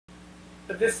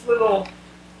But this little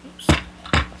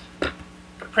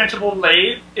printable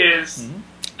lathe is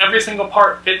every single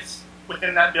part fits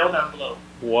within that build envelope.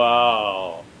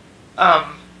 Wow.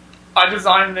 I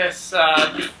designed this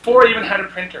before I even had a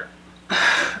printer.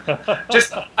 I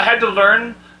had to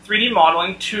learn 3D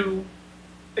modeling to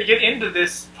get into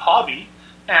this hobby,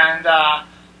 and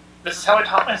this is how I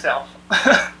taught myself.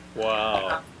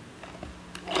 Wow.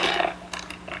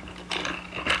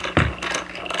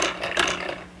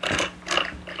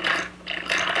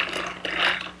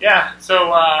 Yeah,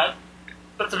 so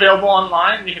that's available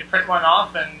online. You can print one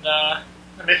off and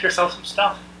make yourself some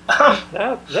stuff.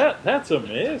 That's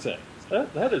amazing.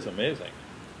 That is amazing.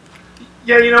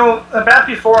 Yeah, you know, back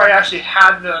before I actually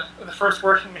had the first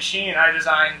working machine, I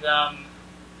designed, I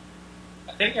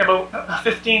think, about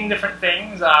 15 different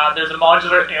things. There's a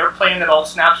modular airplane that all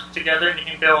snaps together, and you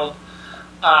can build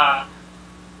a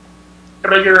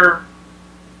regular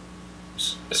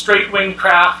straight-wing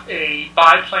craft, a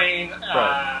biplane,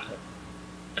 Right.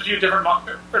 a few different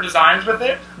designs with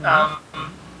it,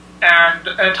 and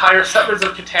an entire Settlers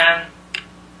of Catan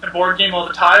board game with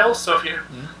the tiles. So if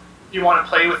you want to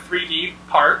play with 3D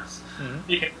parts,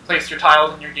 you can place your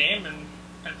tiles in your game and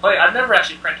play. I've never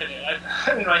actually printed it. I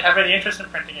didn't really have any interest in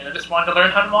printing it. I just wanted to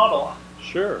learn how to model.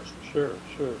 Sure.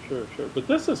 But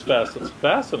this is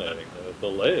fascinating, the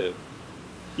lathe.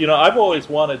 You know, I've always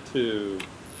wanted to,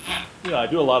 you know, I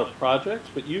do a lot of projects,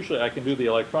 but usually I can do the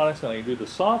electronics and I can do the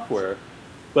software,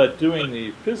 but doing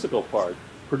the physical part,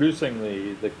 producing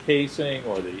the casing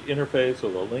or the interface or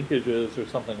the linkages or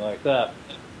something like that,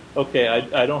 okay,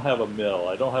 I don't have a mill,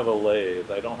 I don't have a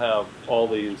lathe, I don't have all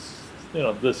these, you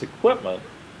know, this equipment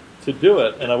to do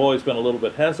it, and I've always been a little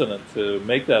bit hesitant to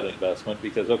make that investment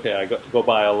because, okay, I go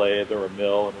buy a lathe or a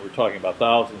mill, and we're talking about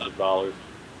thousands of dollars,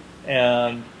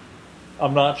 and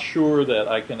I'm not sure that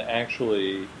I can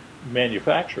actually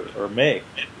manufacture or make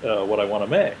what I want to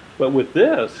make. But with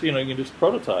this, you know, you can just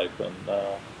prototype and...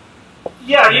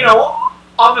 Yeah, you know,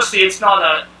 obviously it's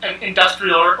not an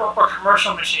industrial or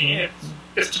commercial machine.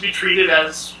 It's to be treated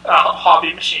as a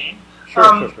hobby machine.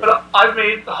 Sure. But I've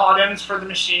made the hot ends for the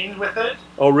machine with it.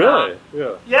 Oh, really?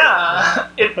 Yeah. Yeah,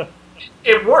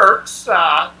 it works.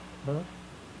 Yeah,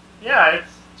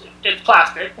 it's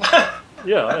plastic.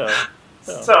 Yeah.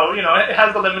 So, you know, it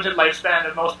has the limited lifespan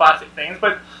of most plastic things,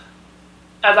 but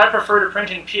as I prefer to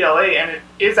print in PLA, and it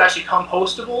is actually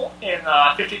compostable in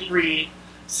 50°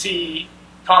 C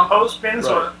compost bin,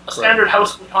 so a standard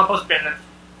house compost bin that's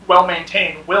well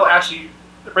maintained will actually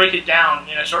break it down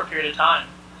in a short period of time.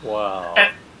 Wow.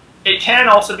 And it can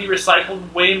also be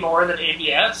recycled way more than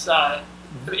ABS. The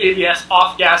ABS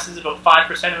off-gas is about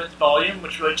 5% of its volume,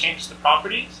 which really changes the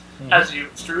properties as you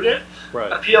extrude it.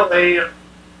 Right. A PLA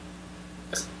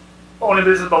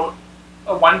only is about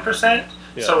a 1%,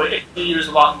 so it can be used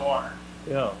a lot more.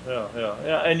 Yeah,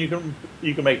 and you can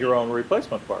make your own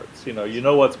replacement parts. You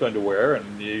know what's going to wear,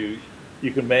 and you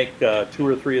can make 2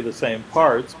 or 3 of the same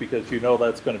parts because you know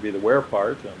that's going to be the wear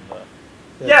part. And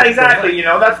yeah, exactly. You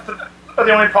know, that's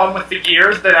the only problem with the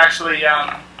gears that actually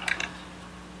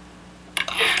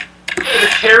the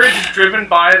carriage is driven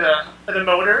by the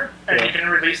motor, and you can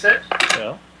release it.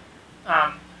 Yeah.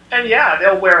 And yeah,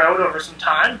 they'll wear out over some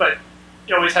time, but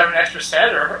you always have an extra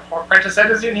set or print a set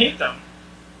as you need them.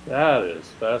 That is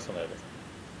fascinating.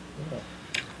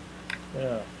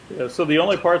 Yeah. So the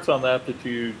only parts on that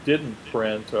you didn't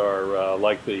print are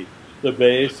like the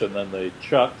base and then the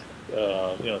chuck. You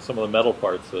know, some of the metal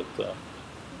parts that.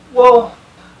 Well,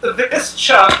 this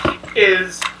chuck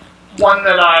is one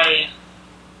that I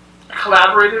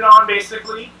collaborated on,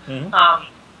 basically.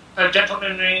 A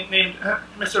gentleman named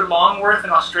Mr. Longworth in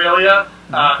Australia,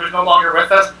 who's no longer with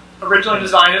us, originally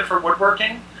designed it for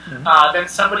woodworking. Then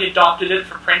somebody adopted it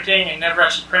for printing and never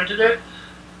actually printed it.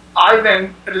 I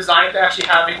then designed it to actually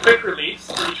have a quick release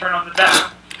that you turn on the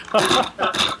back.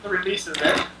 The release is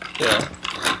there. Yeah.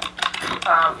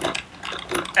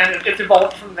 And it's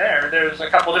evolved from there. There's a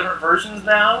couple different versions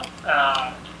now.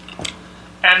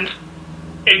 And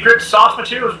it grips soft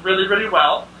materials really, really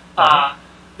well.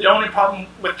 The only problem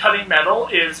with cutting metal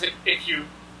is if you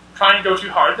try and go too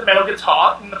hard, the metal gets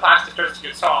hot and the plastic starts to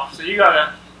get soft. So you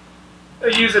gotta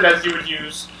use it as you would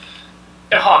use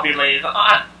a hobby lathe.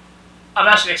 I'm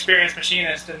actually an experienced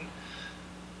machinist, and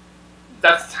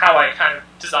that's how I kind of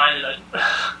designed it.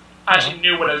 I actually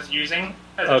knew what I was using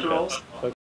as a tool.